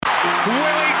Will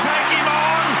he take him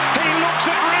on? He looks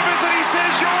at Rivers and he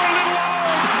says, "You're a little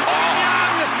old. I'm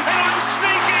young and I'm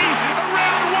sneaky."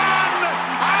 Around one.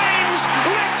 Ames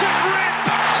lit to grip.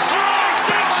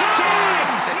 Strikes it true.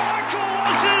 Michael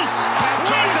Walters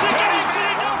wins the game for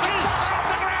the Dockers. Off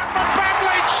the ground for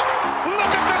Pavlich.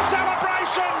 Look at the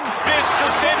celebration. This to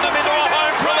send them into a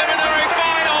home preliminary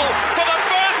final for the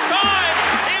first time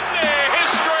in their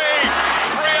history.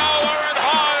 Freo are at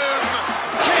home.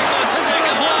 Kick the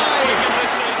second last week of the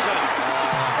season.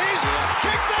 He's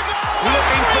kicked the goal.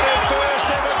 Looking for their first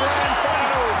ever grand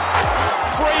final.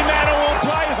 Fremantle will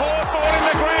play Hawthorn in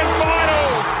the grand final.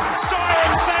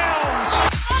 Siren sounds.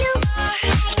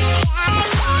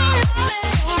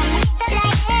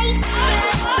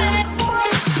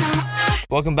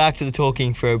 Welcome back to the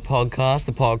Talking Freo podcast,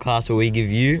 the podcast where we give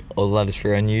you all the latest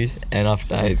Freo news and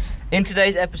updates. In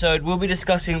today's episode, we'll be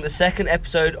discussing the second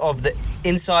episode of the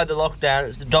Inside the Lockdown.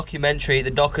 It's the documentary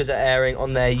the Dockers are airing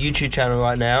on their YouTube channel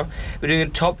right now. We're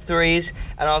doing top threes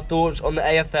and our thoughts on the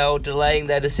AFL delaying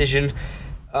their decision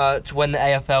to when the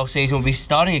AFL season will be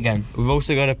starting again. We've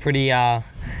also got a pretty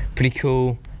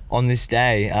cool on this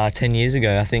day, 10 years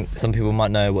ago. I think some people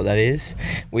might know what that is.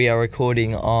 We are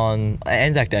recording on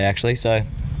Anzac Day, actually, so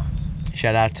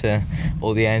shout out to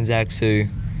all the Anzacs who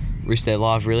risked their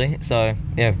life, really. So,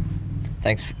 yeah,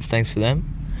 thanks for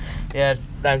them. Yeah,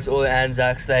 thanks to all the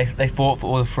Anzacs. They fought for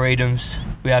all the freedoms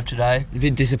we have today. It's a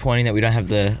bit disappointing that we don't have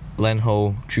the Len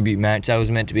Hall tribute match. That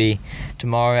was meant to be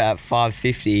tomorrow at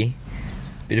 5:50.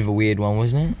 Bit of a weird one,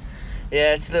 wasn't it?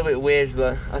 Yeah, it's a little bit weird,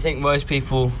 but I think most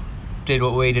people did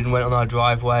what we did and went on our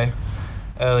driveway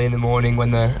early in the morning when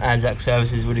the Anzac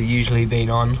services would have usually been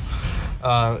on,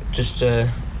 just to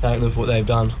thank them for what they've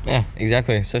done. Yeah,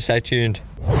 exactly. So stay tuned.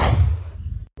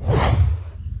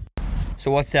 So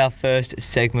what's our first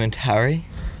segment, Harry?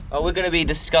 We're going to be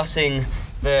discussing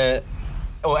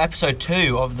episode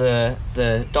 2 of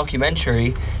the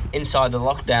documentary Inside the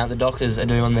Lockdown the Dockers are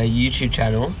doing on their YouTube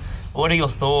channel. What are your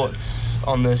thoughts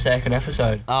on the second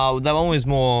episode? That one was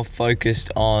more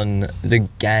focused on the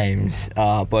games,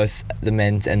 both the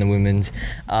men's and the women's.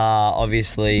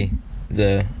 Obviously,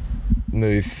 the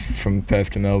move from Perth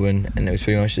to Melbourne, and it was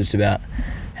pretty much just about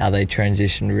how they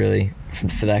transitioned really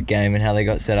for that game and how they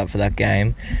got set up for that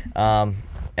game.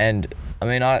 And I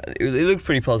mean, it looked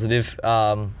pretty positive.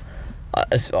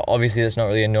 Obviously, that's not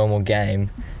really a normal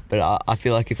game, but I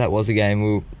feel like if that was a game,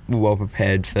 we were well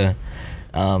prepared for.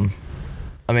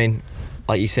 I mean,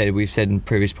 like you said, we've said in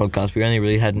previous podcasts, we only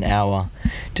really had an hour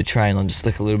to train on just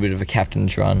like a little bit of a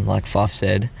captain's run, like Faf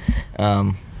said.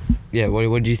 Yeah,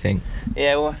 what do you think?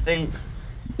 Yeah, well, I think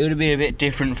it would have been a bit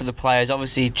different for the players.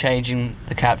 Obviously, changing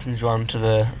the captain's run to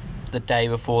the day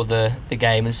before the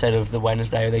game instead of the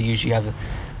Wednesday, where they usually have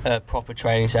a proper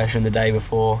training session the day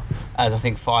before, as I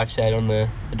think Fife said on the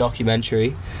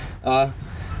documentary. I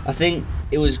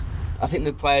think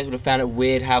the players would have found it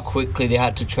weird how quickly they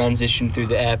had to transition through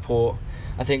the airport.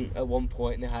 I think at one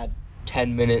point they had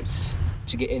 10 minutes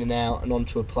to get in and out and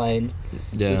onto a plane,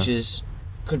 which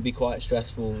could be quite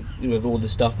stressful with all the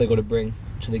stuff they've got to bring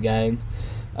to the game.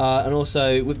 And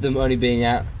also, with them only being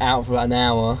out for about an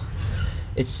hour,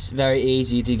 it's very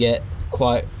easy to get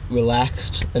quite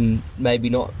relaxed and maybe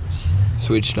not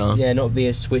switched on. Yeah, not be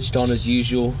as switched on as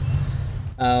usual.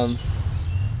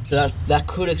 So that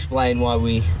could explain why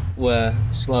we were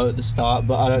slow at the start,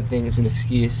 but I don't think it's an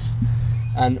excuse.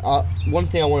 And one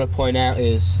thing I want to point out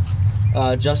is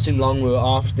Justin Longmuir,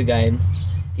 after the game,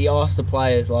 he asked the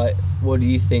players, like, what do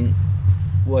you think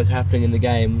was happening in the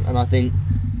game? And I think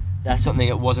that's something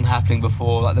that wasn't happening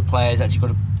before. Like, the players actually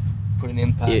got to put an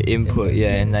input,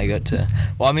 and they got to.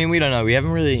 Well, I mean, we don't know. We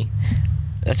haven't really.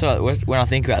 That's what when I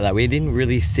think about that, we didn't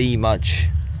really see much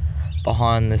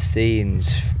behind the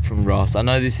scenes from Ross. I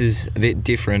know this is a bit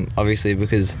different, obviously,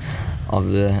 because of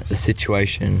the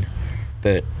situation,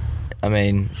 but I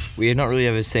mean, we had not really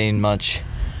ever seen much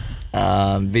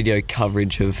video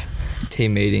coverage of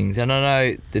team meetings, and I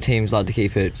know the teams like to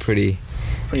keep it pretty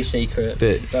secret,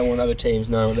 but don't want other teams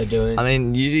know what they're doing. I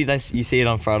mean, usually you see it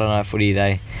on Friday Night Footy.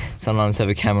 They sometimes have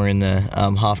a camera in the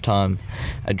halftime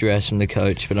address from the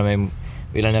coach, but I mean,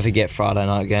 we don't ever get Friday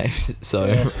night games, so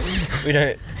we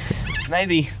don't.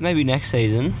 Maybe next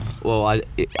season. Well,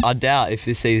 I doubt if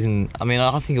this season. I mean,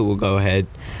 I think it will go ahead.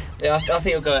 Yeah, I think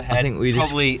it'll go ahead. I think we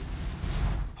probably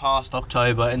past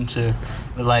October into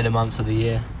the later months of the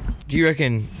year. Do you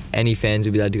reckon any fans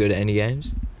will be allowed to go to any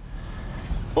games?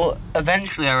 Well,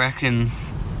 eventually, I reckon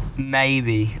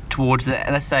maybe towards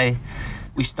let's say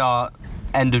we start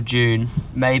end of June.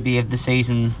 Maybe if the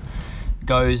season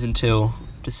goes until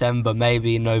December,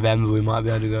 maybe in November we might be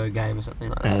able to go a game or something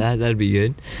like that. That'd be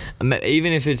good.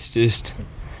 Even if it's just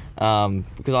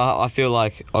because I feel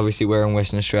like, obviously we're in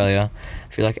Western Australia,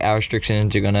 I feel like our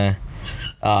restrictions are going to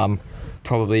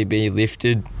probably be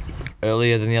lifted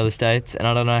earlier than the other states, and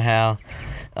I don't know how,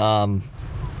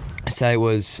 say it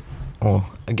was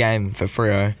a game for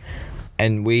Freo,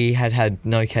 and we had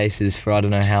no cases for I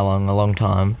don't know how long, a long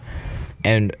time,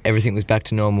 and everything was back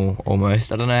to normal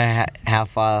almost. I don't know how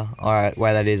far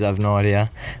away that is, I have no idea.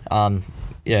 But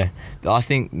I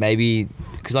think maybe,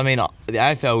 because I mean, the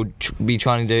AFL would be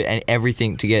trying to do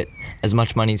everything to get as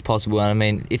much money as possible, and I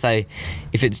mean, if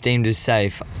it's deemed as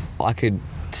safe, I could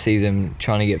see them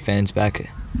trying to get fans back.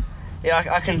 Yeah,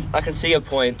 I can see your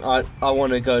point. I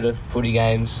want to go to footy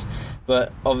games,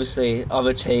 but obviously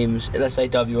other teams, let's say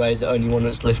WA is the only one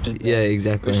that's lifted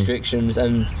restrictions,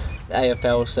 and the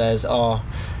AFL says,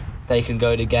 they can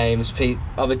go to games.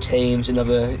 Other teams and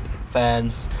other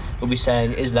fans will be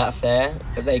saying, is that fair?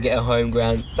 That they get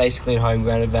basically a home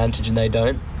ground advantage, and they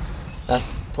don't.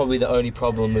 That's probably the only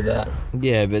problem with that.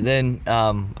 Yeah, but then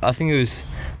I think it was,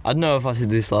 I don't know if I said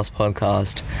this last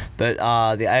podcast, but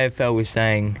the AFL was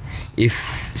saying if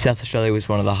South Australia was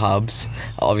one of the hubs,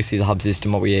 obviously the hub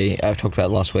system, what we talked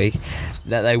about last week,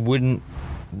 that they would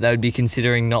be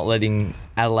considering not letting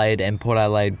Adelaide and Port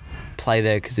Adelaide play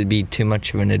there because it'd be too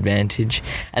much of an advantage.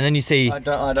 And then you see, I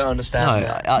don't understand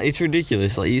that. It's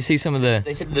ridiculous. Like, you see some of the,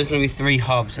 they said there's going to be 3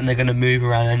 hubs and they're going to move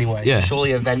around anyway, so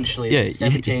surely eventually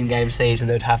 17 game season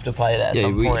they'd have to play there at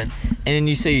some point. And then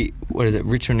you see, what is it,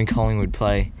 Richmond and Collingwood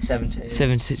play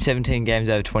 17 games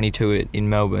over 22 in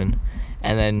Melbourne,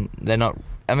 and then they're not,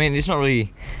 I mean, it's not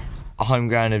really a home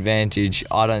ground advantage,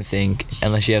 I don't think,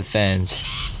 unless you have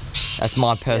fans. That's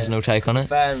my personal take on it.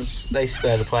 Fans, they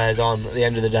spur the players on at the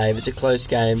end of the day. If it's a close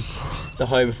game, the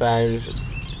home fans,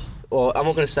 or I'm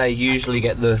not going to say usually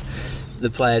get the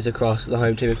players across, the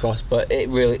home team across, but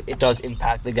it does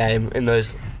impact the game in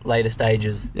those later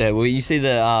stages. Yeah, well, you see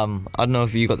the, I don't know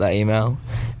if you got that email,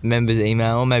 members'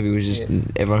 email, or maybe it was just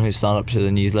everyone who signed up to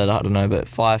the newsletter, I don't know, but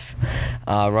Fife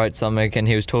wrote something, and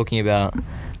he was talking about,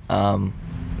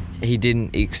 he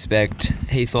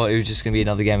thought it was just going to be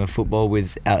another game of football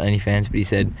without any fans, but he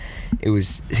said it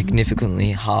was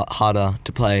significantly harder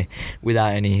to play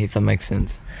without any, if that makes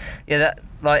sense. Yeah, that,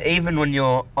 like, even when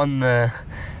you're on the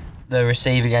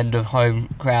receiving end of home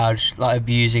crowds, like,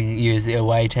 abusing you as the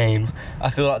away team,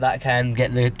 I feel like that can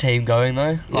get the team going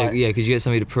though. Like, yeah, because you get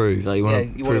something to prove. Like, you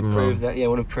want to prove that. Yeah, you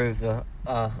want to prove the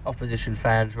opposition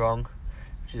fans wrong,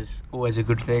 which is always a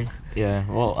good thing. Yeah,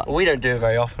 well, we don't do it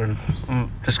very often.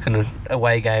 Just kind of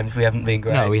away games. We haven't been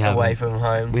great. No, we haven't. Away from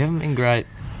home. We haven't been great.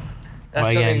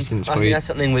 Away games since I think that's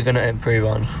something we're going to improve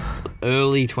on.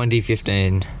 Early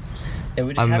 2015. Yeah,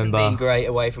 we just haven't been great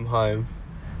away from home.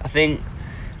 I think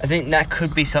that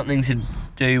could be something to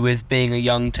do with being a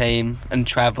young team and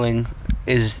travelling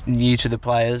is new to the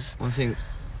players. I think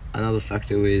another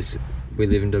factor is we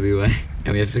live in WA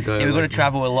and we have to go. Yeah, we've got to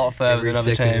travel a lot further than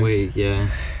other teams. Week, yeah.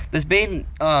 There's been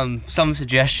some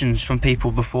suggestions from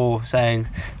people before saying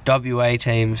WA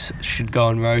teams should go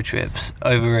on road trips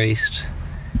over east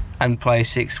and play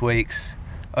 6 weeks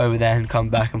over there and come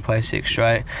back and play 6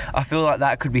 straight. I feel like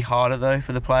that could be harder though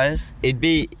for the players.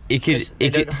 They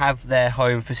don't have their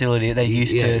home facility that they're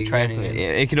used to training in.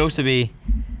 It could also be,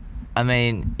 I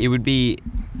mean, it would be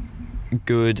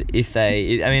good if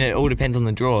it all depends on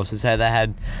the draw. So say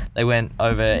they went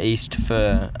over east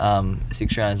for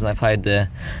 6 rounds and they played the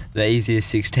easiest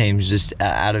 6 teams just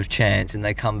out of chance, and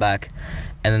they come back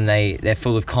and then they're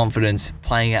full of confidence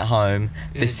playing at home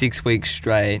for 6 weeks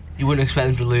straight. You wouldn't expect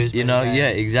them to lose. You know, yeah,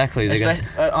 exactly.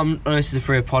 I know this is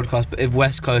for a podcast, but if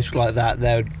West Coast like that,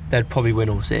 they'd probably win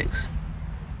all 6.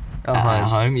 At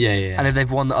home, yeah. And if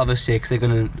they've won the other 6, they're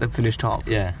going to finish top.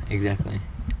 Yeah, exactly.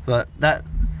 But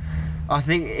I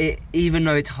think even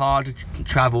though it's hard to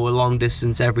travel a long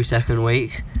distance every second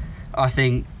week, I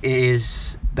think it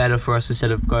is better for us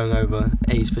instead of going over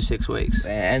east for 6 weeks.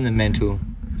 And the mental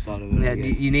side of it. Yeah,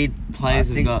 you need players.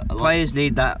 Players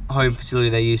need that home facility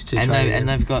they used to. And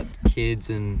they've got kids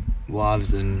and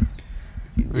wives and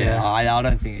I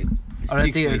don't think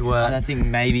it would work. I think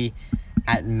maybe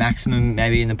at maximum,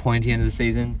 maybe in the pointy end of the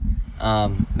season.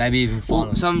 Maybe even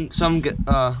finals.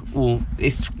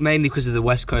 It's mainly because of the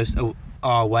West Coast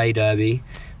away derby.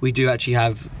 We do actually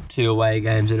have 2 away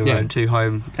games in a row and 2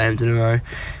 home games in a row,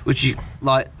 which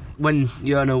when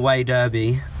you're in an away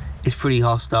derby, it's pretty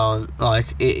hostile.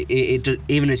 Like it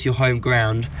even if it's your home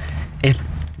ground, it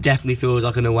definitely feels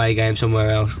like an away game somewhere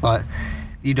else. Like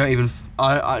you don't even.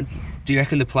 Do you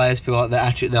reckon the players feel like they're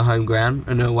actually at their home ground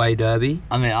in an away derby?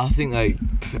 I mean, I think they're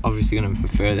obviously going to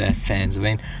prefer their fans. I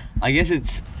mean, I guess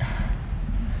it's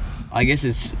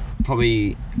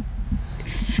probably,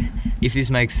 if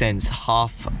this makes sense,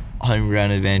 half home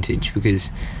ground advantage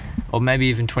because, or maybe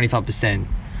even 25%.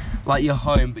 Like you're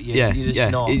home, but you're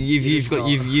just not.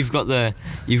 You've got the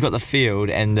field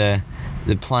and the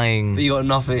playing. But you got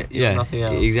nothing. Nothing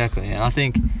else. Exactly. And I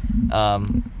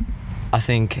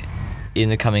think in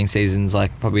the coming seasons,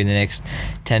 like probably in the next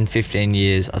 10, 15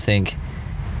 years, I think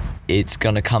it's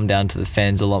going to come down to the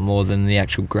fans a lot more than the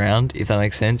actual ground, if that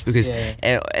makes sense, because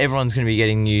everyone's going to be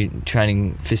getting new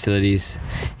training facilities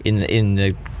in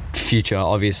the future,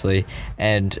 obviously,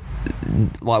 and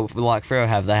like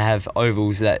Freo they have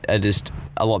ovals that are just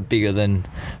a lot bigger than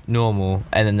normal,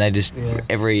 and then they just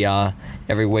every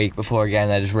week before a game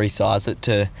they just resize it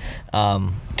to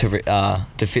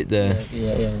fit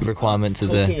the requirements of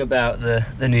the. Talking about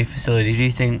the new facility, do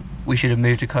you think we should have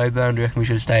moved to Coburn? Do you reckon we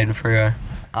should have stayed in Freo?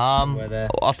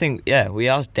 I think we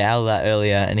asked Dale that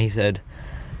earlier, and he said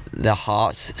the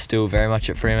heart's still very much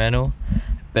at Fremantle,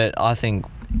 but I think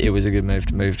it was a good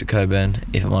move to Coburn,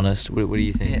 if I'm honest. What do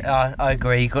you think? Yeah, I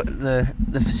agree. Got the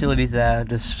facilities there,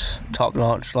 just top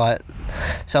notch. Like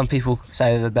some people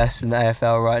say they're the best in the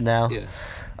AFL right now. Yeah.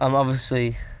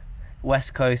 Obviously,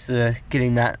 West Coast are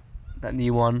getting that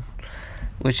new one,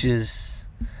 which is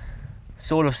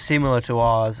sort of similar to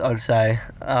ours, I'd say,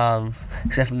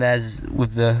 except from theirs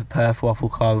with the Perth Waffle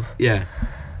Club. Yeah.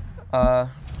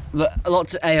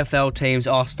 Lots of AFL teams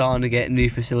are starting to get new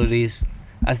facilities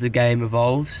as the game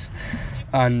evolves,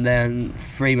 and then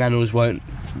Fremantle's won't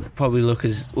probably look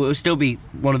as well. It'll still be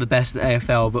one of the best in the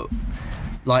AFL, but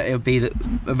like it'll be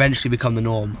eventually become the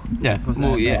norm. Yeah.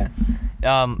 Well, yeah.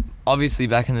 Obviously,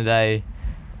 back in the day,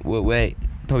 we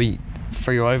probably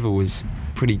Freo Oval was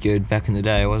pretty good back in the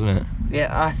day, wasn't it?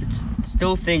 Yeah, I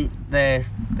still think they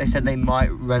said they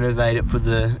might renovate it for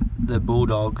the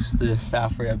Bulldogs, the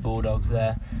South Freo Bulldogs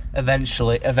there.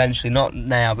 Eventually, not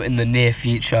now, but in the near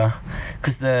future,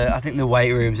 because I think the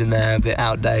weight rooms in there are a bit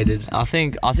outdated. I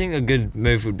think a good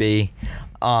move would be,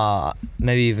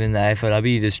 maybe even the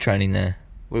AFLW just training there.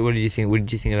 What did you think? What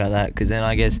did you think about that? Because then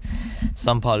I guess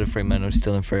some part of Fremantle is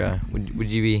still in Freo.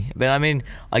 Would you be? But I mean,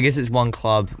 I guess it's one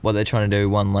club. What they're trying to do,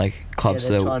 one club. Yeah,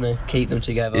 they're trying to keep them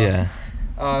together. Yeah.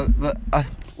 But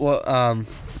what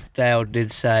Dale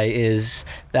did say is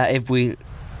that if we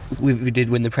did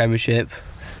win the premiership,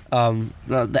 them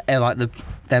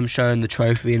showing the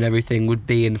trophy and everything would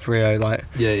be in Freo, like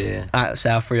at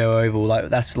South Freo Oval. Like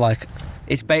that's like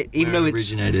it's even though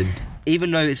it's originated.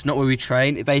 Even though it's not where we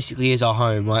train, it basically is our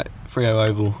home, like Freo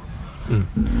Oval.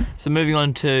 So moving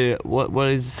on to what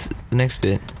is the next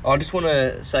bit? I just want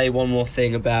to say one more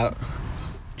thing about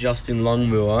Justin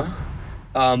Longmuir.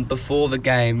 Before the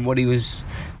game, what he was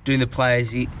doing the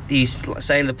players, he's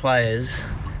saying to the players,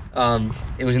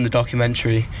 it was in the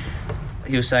documentary,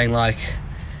 he was saying like,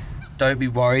 don't be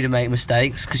worried to make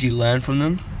mistakes because you learn from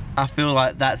them. I feel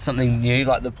like that's something new,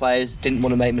 like the players didn't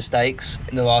want to make mistakes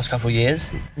in the last couple of years.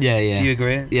 Yeah. Do you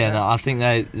agree? Yeah, no, I think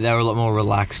they were a lot more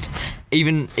relaxed.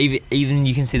 Even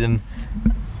you can see them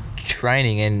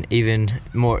training and even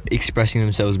more expressing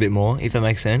themselves a bit more, if that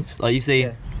makes sense. Like you see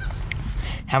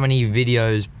how many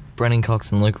videos Brennan Cox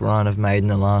and Luke Ryan have made in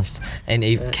the last, and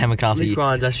even Cam McCarthy. Luke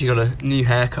Ryan's actually got a new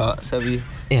haircut, so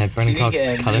Brennan Cox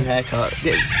cut a new haircut.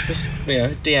 Yeah, just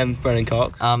DM Brennan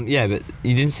Cox. Yeah, but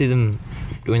you didn't see them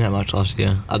doing that much last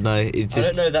year. I don't know. It's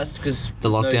just I don't know. That's because the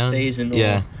lockdown. No season.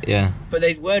 Yeah. But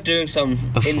they were doing some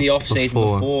in the off season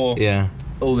before. Yeah.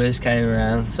 All this came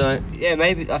around. So yeah,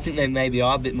 maybe I think they maybe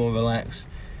are a bit more relaxed.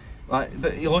 Like,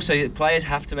 but also players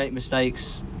have to make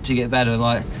mistakes to get better.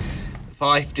 Like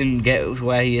Fife didn't get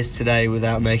where he is today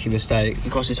without making a mistake.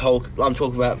 Because I'm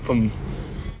talking about from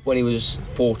when he was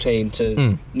 14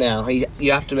 to now.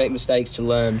 You have to make mistakes to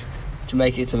learn to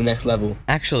make it to the next level.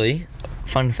 Actually,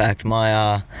 fun fact: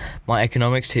 my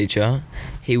economics teacher,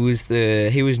 he was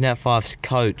Nat Fife's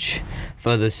coach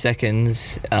for the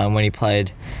seconds when he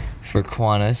played for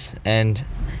Aquinas, and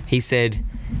he said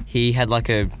he had like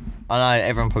I know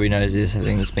everyone probably knows this. I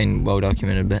think it's been well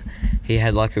documented, but he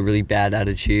had like a really bad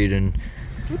attitude and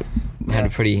had a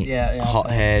pretty hot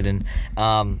head, and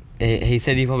he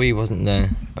said he probably wasn't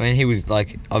he was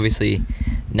like obviously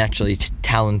naturally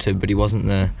talented, but he wasn't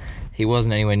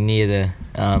anywhere near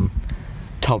the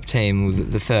top team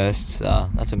with the firsts.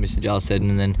 That's what Mr. Giles said,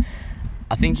 and then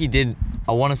I think he did.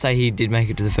 I want to say he did make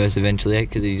it to the first eventually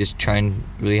because he just trained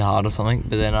really hard or something.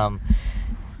 But then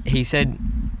he said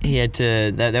he had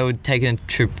to. They were taking a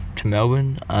trip to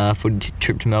Melbourne,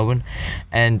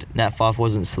 and Nat Fife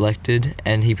wasn't selected,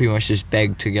 and he pretty much just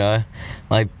begged to go,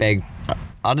 begged.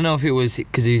 I don't know if it was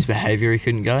because of his behaviour he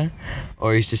couldn't go,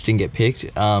 or he just didn't get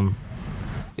picked. But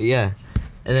yeah.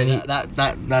 And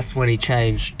then that's when he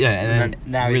changed. Yeah, and then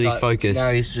now really he's focused.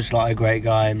 Now he's just like a great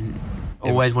guy, and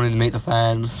always wanting to meet the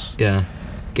fans. Yeah.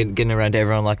 Getting around to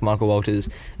everyone like Michael Walters.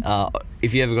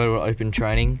 If you ever go to an open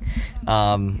training,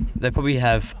 they probably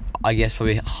have, I guess,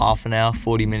 probably half an hour,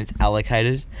 40 minutes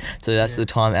allocated. So that's the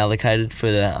time allocated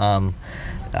for the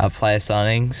player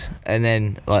signings. And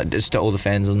then just to all the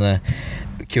fans on the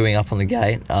queuing up on the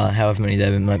gate, however many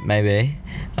there may be.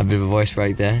 A bit of a voice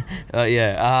break there.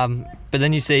 But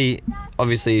then you see,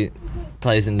 obviously,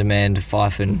 players in demand,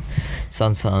 Fife and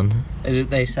Sun.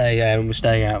 They say we're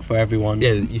staying out for everyone.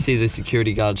 Yeah, you see the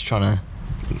security guards trying to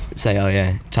say, oh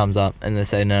yeah, thumbs up, and they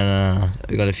say, no,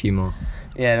 we got a few more.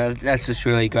 Yeah, that's just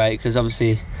really great because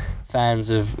obviously fans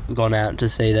have gone out to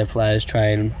see their players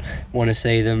train, want to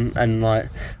see them, and I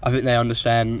think they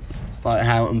understand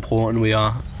how important we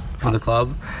are for the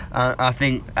club. I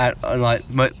think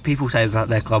people say about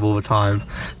their club all the time,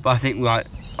 but I think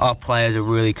our players are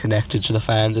really connected to the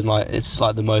fans, and it's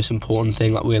the most important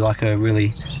thing. We're a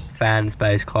really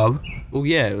fans-based club. Well,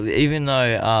 yeah, even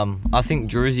though I think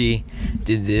Druzy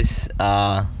did this,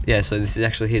 so this is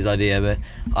actually his idea, but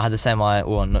I had the same idea,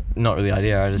 well, not really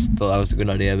idea, I just thought that was a good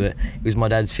idea, but it was my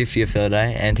dad's 50th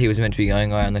birthday, and he was meant to be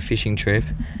going away on the fishing trip,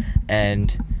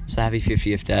 and so happy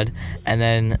 50th, Dad. And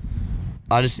then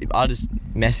I just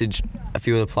messaged a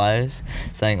few of the players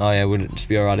saying, oh yeah, would it just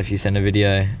be alright if you send a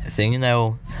video thing? And they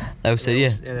all said,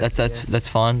 yeah, that's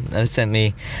fine. They sent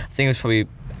me, I think it was probably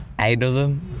 8 of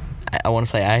them. I want to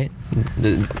say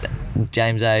 8.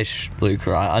 James Ash, Luke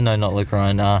Ryan. I know not Luke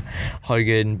Ryan.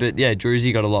 Hogan, but yeah,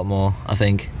 Druzy got a lot more. I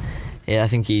think. Yeah, I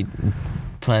think he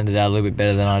planned it out a little bit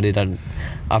better than I did.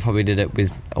 I probably did it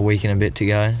with a week and a bit to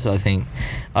go. So I think,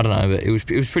 I don't know, but it was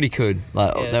pretty good. They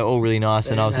were all really nice,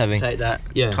 and I was having take that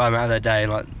time out of their day.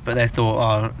 But they thought,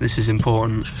 oh, this is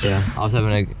important. Yeah, I was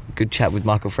having a good chat with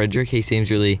Michael Frederick. He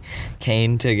seems really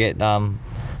keen to get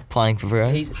playing for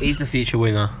Freo. He's the future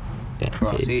winger. Yeah, for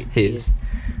us. He is.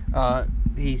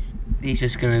 He's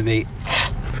just going to be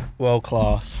world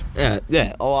class.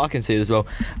 Yeah. Oh, I can see it as well.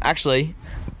 Actually,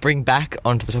 bring back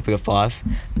onto the topic of Fife.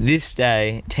 This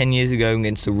day, 10 years ago,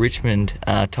 against the Richmond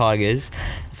Tigers,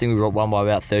 I think we won by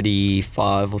about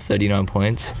 35 or 39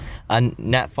 points. And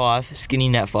Nat Fife, skinny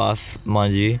Nat Fife,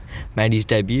 mind you, made his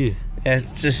debut. Yeah,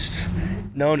 it's just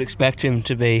no one expect him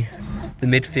to be the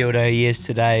midfielder he is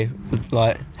today with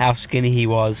how skinny he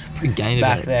was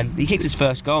back then. He kicked his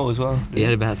first goal as well. He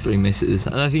had about 3 misses.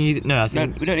 And I think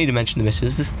we don't need to mention the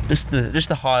misses. Just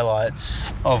the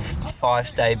highlights of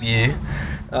Fife's debut.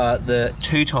 The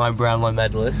 2-time Brownlow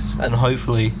medalist, and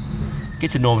hopefully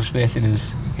gets a Norm Smith in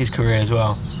his career as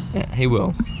well. Yeah, he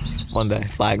will. One day,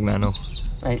 flag mantle.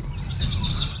 Mate,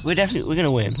 we're gonna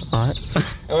win, alright?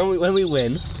 And when we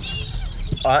win,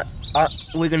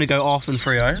 we're gonna go off in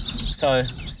Freo. So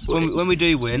when we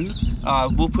do win,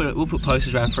 we'll put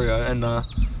posters around Freo, and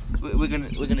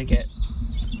we're gonna get.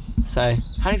 So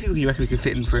how many people do you reckon we can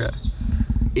fit in Freo?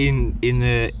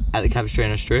 At the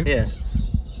Capistrano Strip? Yeah.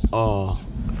 Oh,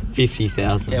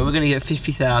 50,000. Yeah, we're gonna get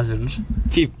 50,000.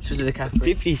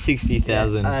 50,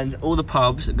 60,000. And all the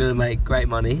pubs are gonna make great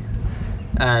money,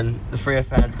 and the Freo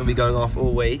fans are gonna be going off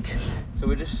all week. So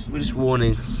we're just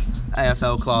warning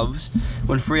AFL clubs,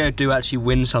 when Freo do actually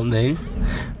win something,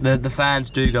 the fans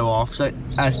do go off. So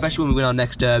especially when we win our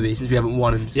next derby, since we haven't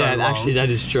won in so long. Yeah, actually that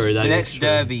is true. The next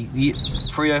derby, the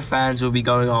Freo fans will be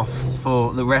going off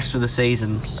for the rest of the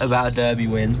season about a derby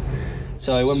win.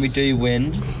 So when we do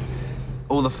win,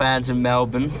 all the fans in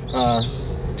Melbourne,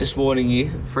 just warning you,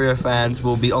 Freo fans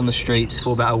will be on the streets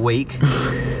for about a week.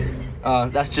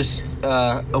 That's just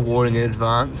a warning in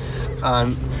advance.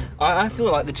 I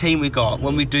feel like the team we got,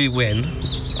 when we do win,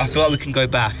 I feel like we can go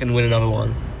back and win another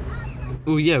one.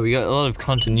 Well, yeah, we got a lot of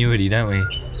continuity, don't we?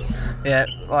 Yeah,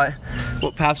 like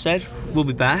what Pav said, we'll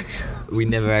be back.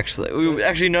 We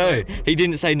actually no. He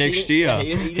didn't say next year.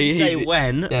 He didn't say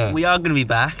when. Yeah. We are going to be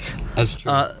back. That's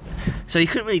true. So you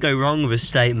couldn't really go wrong with his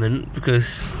statement,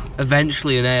 because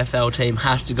eventually an AFL team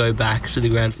has to go back to the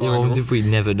grand final. Yeah, well, what if we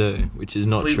never do? Which is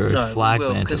not true. No, flag we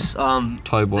will, mantle. because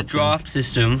the draft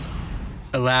system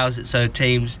allows it so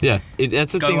teams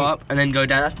that's the go thing. up and then go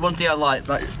down. That's the one thing I like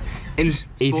in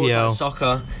sports EPL. like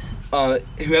soccer.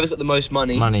 Whoever's got the most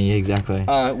money exactly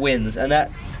wins, and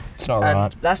it's not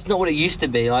right. That's not what it used to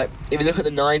be. Like if you look at the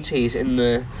 90s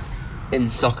in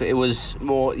soccer, it was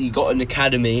more you got an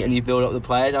academy and you build up the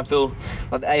players. I feel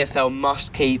like the AFL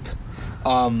must keep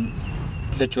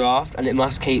the draft, and it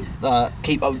must keep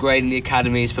upgrading the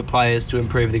academies for players to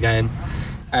improve the game.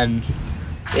 And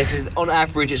yeah, because on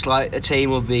average it's like a team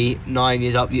will be 9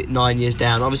 years up, 9 years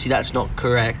down. Obviously that's not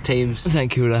correct. Teams St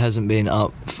Kilda hasn't been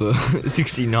up for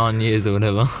 69 years or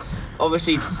whatever.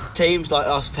 Obviously teams like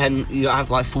us you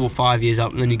have like 4 or 5 years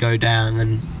up, and then you go down,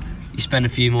 and you spend a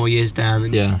few more years down,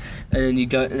 and Yeah. then you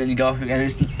go off again.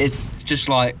 It's just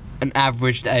like an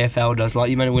average the AFL does. Like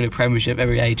you might win a premiership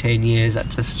every 18 years. That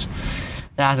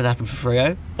hasn't happened for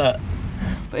Freo. But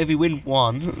if you win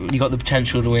one, you got the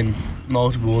potential to win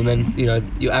multiple, and then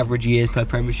your average years per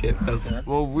premiership goes down.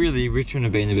 Well, really, Richmond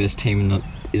have been the best team in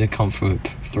the comp for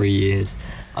 3 years.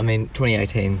 I mean,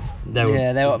 2018, they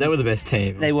were the best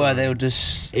team. They were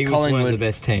just Eagles Collingwood weren't the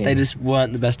best team. They just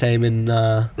weren't the best team in.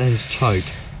 They just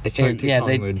choked. They choked to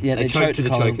Collingwood. They choked to the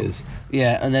Chokers.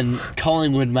 Yeah, and then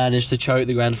Collingwood managed to choke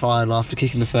the grand final after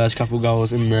kicking the first couple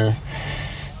goals in the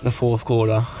fourth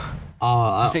quarter.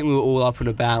 I think we were all up and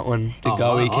about when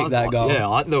DeGoey kicked that goal. Yeah,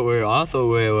 I thought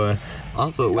we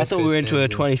were into a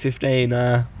 2015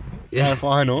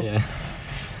 final. Yeah.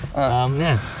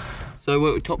 Yeah. So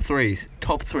we're top threes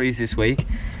this week.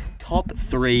 Top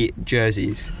 3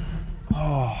 jerseys.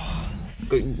 Oh,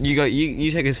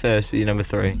 you take us first with your number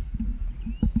 3.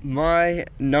 my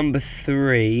number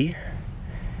 3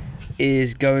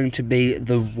 is going to be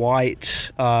the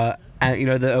white,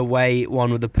 the away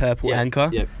one with the purple anchor.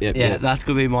 Yep. That's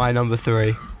gonna be my number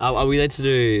 3. Are we allowed to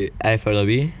do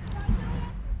AFLW?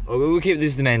 Or we'll keep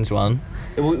this the men's one.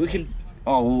 We can.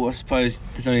 Oh, well, I suppose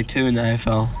there's only 2 in the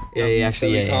AFL.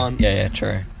 Yeah,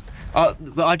 true.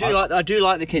 But I do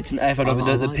like the kits in the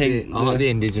AFLW. The pink. I like the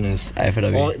Indigenous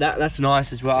AFLW. Well, that's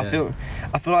nice as well. Yeah.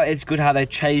 I feel like it's good how they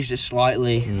changed it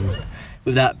slightly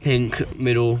with that pink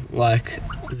middle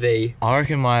V. I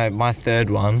reckon my third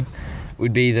one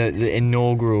would be the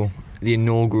inaugural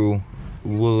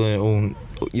woolen.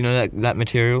 You know that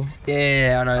material?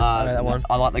 Yeah, I know that one.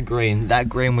 I like the green. That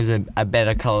green was a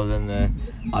better colour than the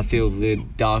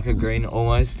darker green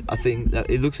almost. I think that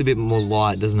it looks a bit more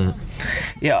light, doesn't it?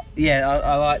 Yeah,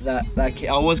 I like that.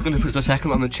 I was going to put my second,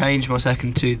 but I'm going to change my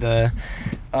second to the,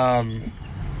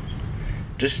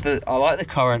 I like the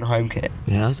current home kit.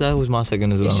 Yeah, that was my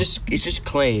second as well. It's just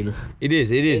clean. It is.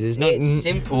 It's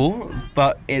simple,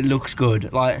 but it looks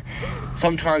good. Like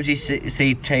sometimes you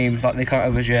see teams like they come out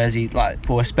of a jersey like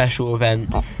for a special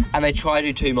event, and they try to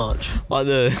do too much. Like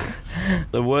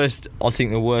the worst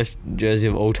jersey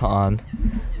of all time,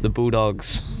 the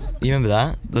Bulldogs. You remember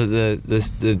that? The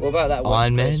What about that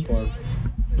Iron West Man? Coast one?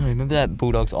 No, remember that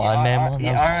Bulldogs Iron Man one?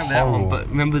 Yeah, I remember that one. But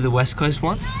remember the West Coast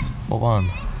one? What one?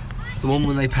 The one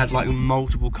when they had like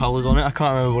multiple colours on it. I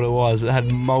can't remember what it was, but it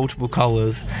had multiple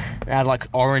colours. It had like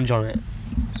orange on it.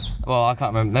 Well, I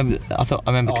can't remember. I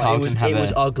remember Carlton had it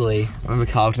was ugly. I remember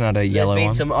Carlton had a yellow one. There's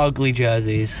been some ugly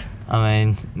jerseys. I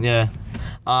mean, yeah.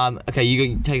 Okay,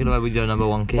 you take it away with your number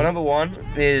 1 kit. My number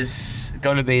 1 is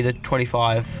going to be the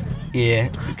 25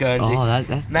 year Guernsey. Oh,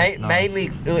 that's nice.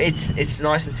 Mainly, it's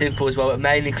nice and simple as well, but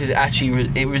mainly because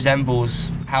it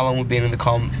resembles how long we've been in the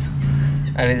comp,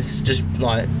 and it's just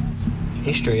like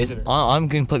history, isn't it? I'm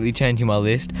completely changing my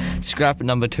list. Scrap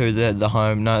number 2, the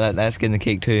home. No, that's getting the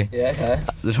kick too. Yeah, okay.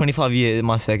 The 25 year,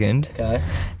 my second. Okay.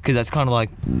 Because that's kind of like,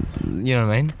 you know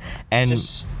what I mean? And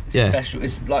it's just special.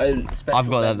 It's like a special. I've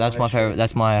got that. That's my favorite.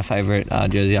 That's my favorite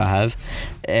jersey I have.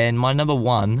 And my number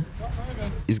 1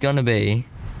 is gonna be,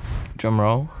 drum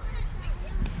roll.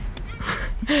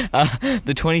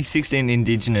 The 2016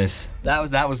 Indigenous. That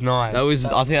was nice.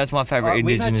 I think that's my favourite Indigenous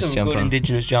we've had some jumper. Good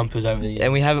Indigenous jumpers over the years.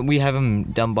 And we have them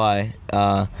done by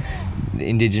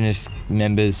Indigenous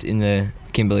members in the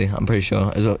Kimberley. I'm pretty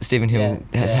sure as well. Stephen Hill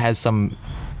has some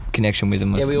connection with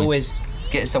them. Yeah, we always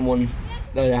get someone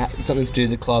something to do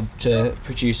with the club to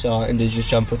produce our Indigenous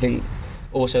jumper. I think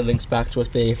also links back to us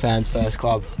being a fans first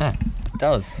club. Yeah, it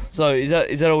does. So is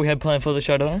that all we had planned for the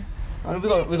show today? We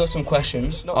got some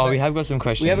questions. We have got some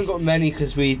questions. We haven't got many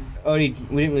because we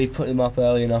didn't really put them up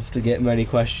early enough to get many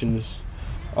questions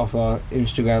off our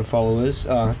Instagram followers.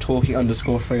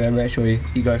 Talking_Freo. Make sure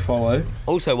you go follow.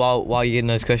 Also, while you're getting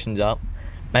those questions up,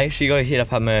 make sure you go hit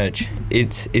up our merch.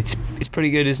 It's pretty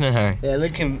good, isn't it, Harry? Yeah,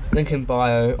 link in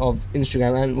bio of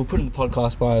Instagram, and we'll put in the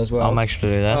podcast bio as well. I'll make sure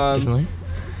to do that, definitely.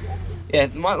 Yeah,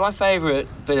 my favourite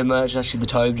bit of merch is actually the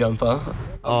Tobe jumper.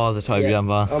 Oh, the Tobe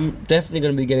jumper. I'm definitely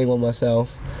going to be getting one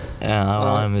myself. Yeah,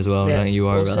 I am as well. Don't you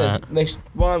worry about that.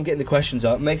 While I'm getting the questions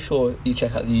up, make sure you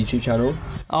check out the YouTube channel.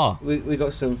 Oh. We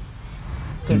got some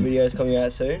good videos coming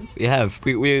out soon. We have.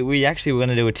 We actually were going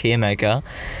to do a tier maker,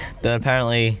 but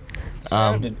apparently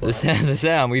the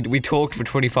sound. We talked for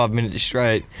 25 minutes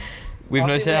straight with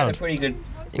no sound. We had a pretty good.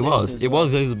 It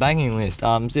was a banging list.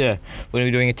 So yeah, we're gonna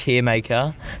be doing a tier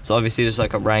maker. So obviously just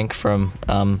like a rank from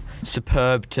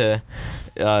superb to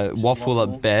waffle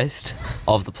at best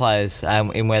of the players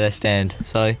in where they stand.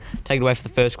 So take it away for the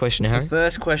first question, Harry. The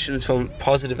first question is from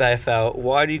Positive AFL.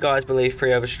 Why do you guys believe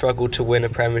Freo have struggled to win a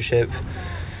premiership?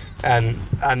 and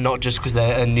not just because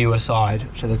they're a newer side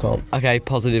to the comp. Okay,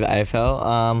 positive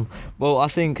AFL. Well, I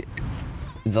think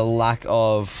the lack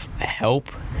of help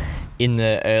in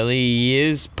the early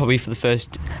years, probably that's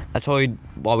probably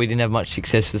why we didn't have much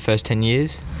success for the first 10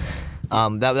 years.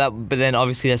 But then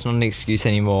obviously that's not an excuse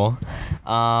anymore.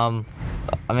 I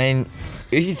mean,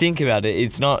 if you think about it,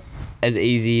 it's not as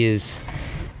easy as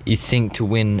you think to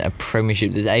win a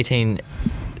premiership. There's 18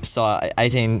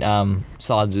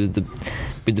 sides with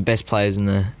the best players in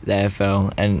the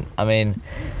AFL, and I mean,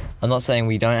 I'm not saying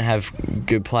we don't have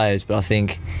good players, but I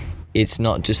think it's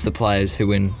not just the players who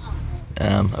win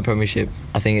a premiership.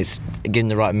 I think it's getting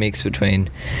the right mix between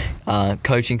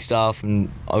coaching staff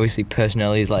and obviously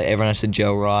personalities. Like, everyone has to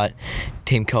gel right,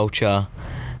 team culture.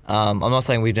 I'm not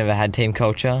saying we've never had team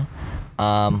culture.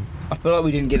 I feel like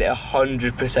we didn't get it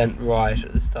 100% right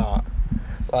at the start.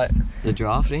 Like, the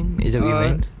drafting, is that what you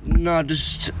mean? No,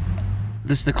 just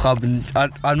the club, and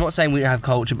I'm not saying we didn't have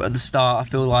culture, but at the start I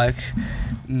feel like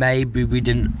maybe we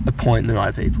didn't appoint the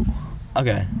right people.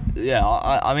 Okay, yeah.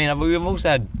 I mean, we've also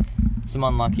had some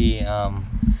unlucky.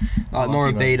 Like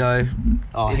Morabito.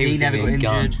 He never got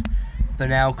injured, but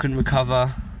now couldn't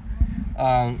recover.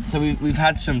 So we've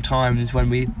had some times when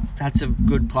we had some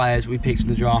good players we picked in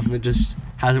the draft, and it just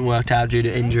hasn't worked out due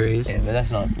to injuries. Yeah, but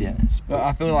that's not. Yeah. But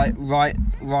I feel like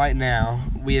right now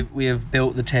we have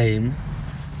built the team.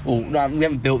 Well, no, we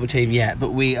haven't built the team yet,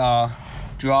 but we are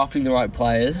drafting the right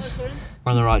players.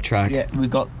 We're on the right track. Yeah,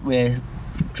 we're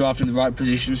drafting the right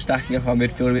positions, stacking up our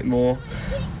midfield a bit more.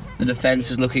 The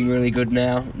defence is looking really good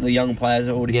now. The young players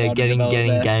are already starting to develop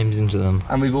getting there. games into them.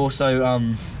 And we've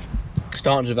also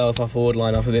starting to develop our forward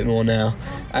line up a bit more now.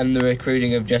 And the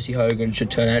recruiting of Jesse Hogan should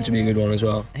turn out to be a good one as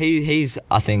well. He's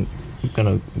I think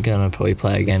gonna probably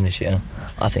play again this year.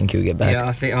 I think he'll get back. Yeah,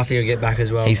 I think he'll get back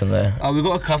as well. He's on there. We've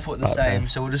got a couple at the same,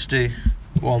 so we'll just do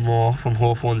one more from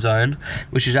Hawthorn Zone,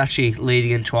 which is actually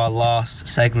leading into our last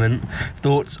segment.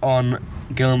 Thoughts on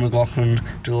Gillon McLachlan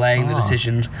delaying the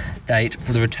decision date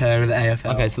for the return of the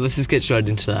AFL. Okay, so let's just get straight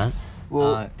into that.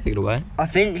 Well, take it away. I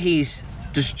think he's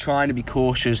just trying to be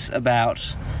cautious about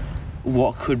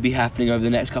what could be happening over the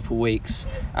next couple of weeks.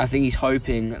 I think he's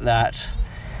hoping that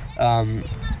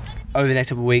over the next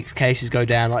couple of weeks cases go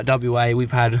down. Like WA,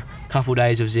 we've had a couple of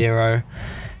days of 0.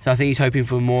 So I think he's hoping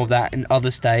for more of that in other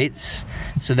states.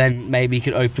 So then maybe he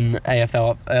could open the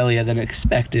AFL up earlier than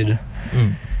expected.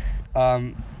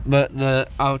 But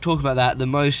I'll talk about that. The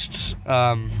most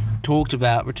talked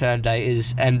about return date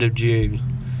is end of June.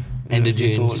 End of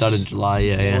June, start of July.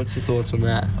 Yeah. What's your thoughts on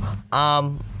that?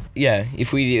 Yeah.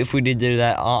 If we did do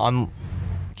that, I'm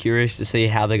curious to see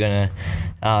how they're gonna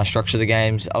structure the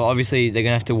games. Obviously, they're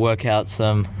gonna have to work out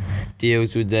some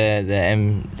deals with the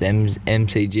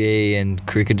MCG and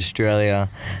Cricket Australia.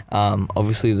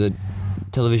 Obviously the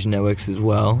television networks as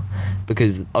well,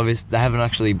 because obviously they haven't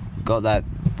actually got that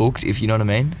booked, if you know what I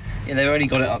mean. Yeah, they've already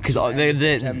got it up because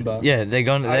September. Yeah, they're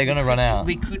gonna run out.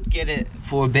 We could get it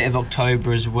for a bit of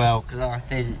October as well, because I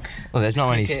think. Well, there's not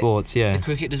many sports. Yeah. The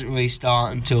cricket doesn't really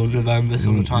start until November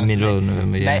sometimes. Middle of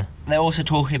November. Yeah. They're also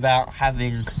talking about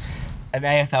having an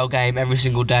AFL game every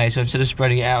single day, so instead of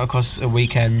spreading it out across a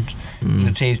weekend,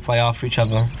 the teams play after each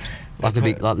other. Like the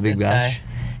Big Bash.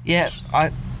 Yeah,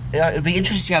 it'd be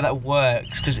interesting to see how that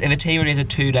works, because if a team only has a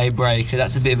 2-day break,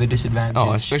 that's a bit of a disadvantage.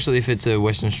 Oh, especially if it's a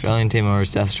Western Australian team or a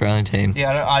South Australian team.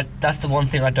 Yeah, that's the one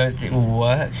thing I don't think will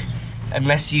work,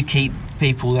 unless you keep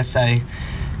people, let's say,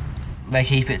 they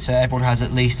keep it so everyone has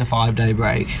at least a 5-day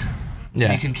break.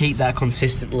 Yeah. You can keep that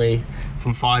consistently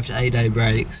from 5 to 8 day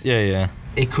breaks. Yeah.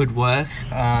 It could work,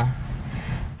 but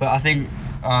I think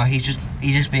he's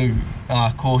just being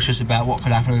cautious about what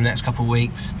could happen in the next couple of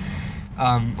weeks.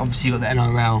 Obviously, you've got the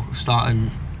NRL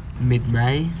starting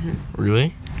mid-May, is it?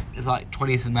 Really? It's like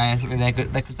 20th of May or something.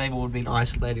 Because they've all been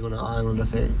isolating on an island, I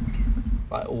think.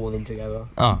 Like all of them together.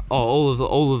 Oh, all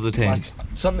of the teams. Like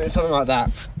something like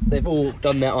that. They've all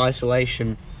done their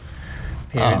isolation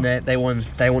period. And they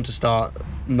want to start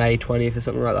May 20th or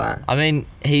something like that. I mean,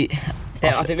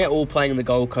 I think they're all playing in the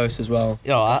Gold Coast as well.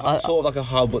 Yeah, sort of like a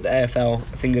hub what the AFL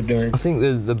I think they're doing. I think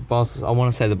the boss, I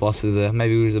want to say the boss of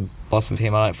maybe he was a boss of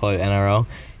him, I don't follow NRL.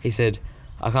 He said,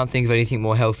 I can't think of anything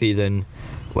more healthy than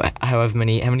how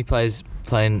many players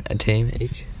playing a team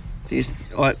each? Let's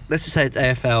just say it's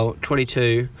AFL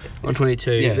 22 on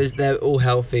 22. Yeah. They're all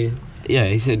healthy. Yeah,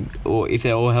 he said, or if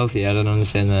they're all healthy, I don't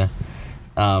understand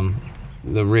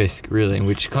the risk really,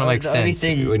 which kind of makes sense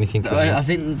when you think about it. I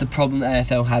think the problem the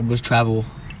AFL had was travel.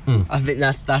 I think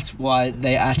that's why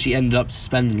they actually ended up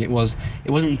suspending it.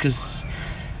 It wasn't because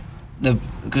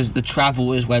the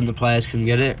travel is when the players can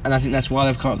get it, and I think that's why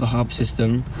they've come up with the hub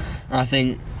system. And I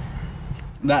think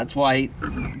that's why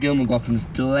Gil McLaughlin's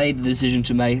delayed the decision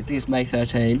to May. I think it's May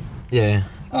 13. Yeah.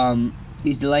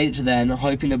 He's delayed it to then,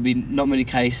 hoping there'll be not many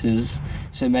cases,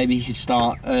 so maybe he could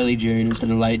start early June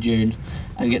instead of late June,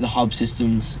 and get the hub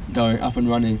systems going up and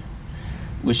running,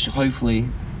 which hopefully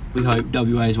we hope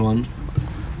WA's won.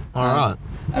 All right.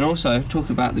 And also talk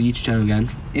about the YouTube channel again.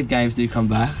 If games do come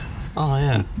back, Oh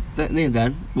yeah. then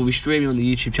again we'll be streaming on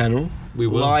the YouTube channel. We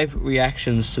will. Live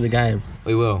reactions to the game.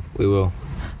 We will.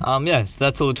 Yeah, so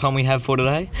that's all the time we have for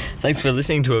today. Thanks for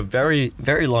listening to a very,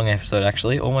 very long episode,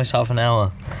 actually, almost half an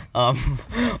hour.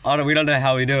 We don't know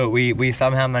how we do it. We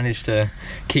somehow managed to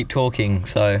keep talking,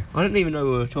 so... I didn't even know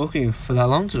we were talking for that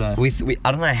long today.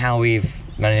 I don't know how we've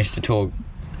managed to talk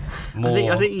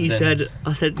more. I think you than-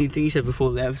 said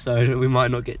before the episode that we might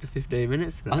not get to 15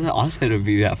 minutes. I said it would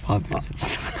be about 5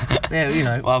 minutes. Yeah, you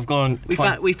know. Well, I've gone...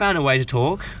 We found a way to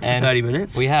talk for And 30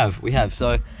 minutes. We have.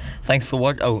 So, thanks for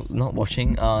not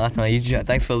watching. That's my YouTube.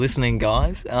 Thanks for listening,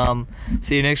 guys.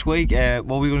 See you next week. What are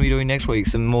we going to be doing next week?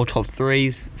 Some more top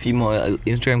threes, a few more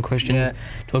Instagram questions. Yeah.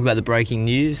 Talk about the breaking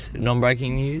news,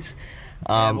 non-breaking news.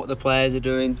 What the players are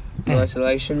doing in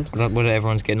isolation. What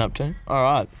everyone's getting up to. All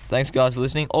right. Thanks, guys, for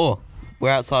listening. We're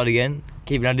outside again.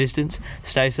 Keeping our distance.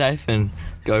 Stay safe and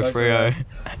go Go Freo.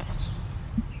 Freo.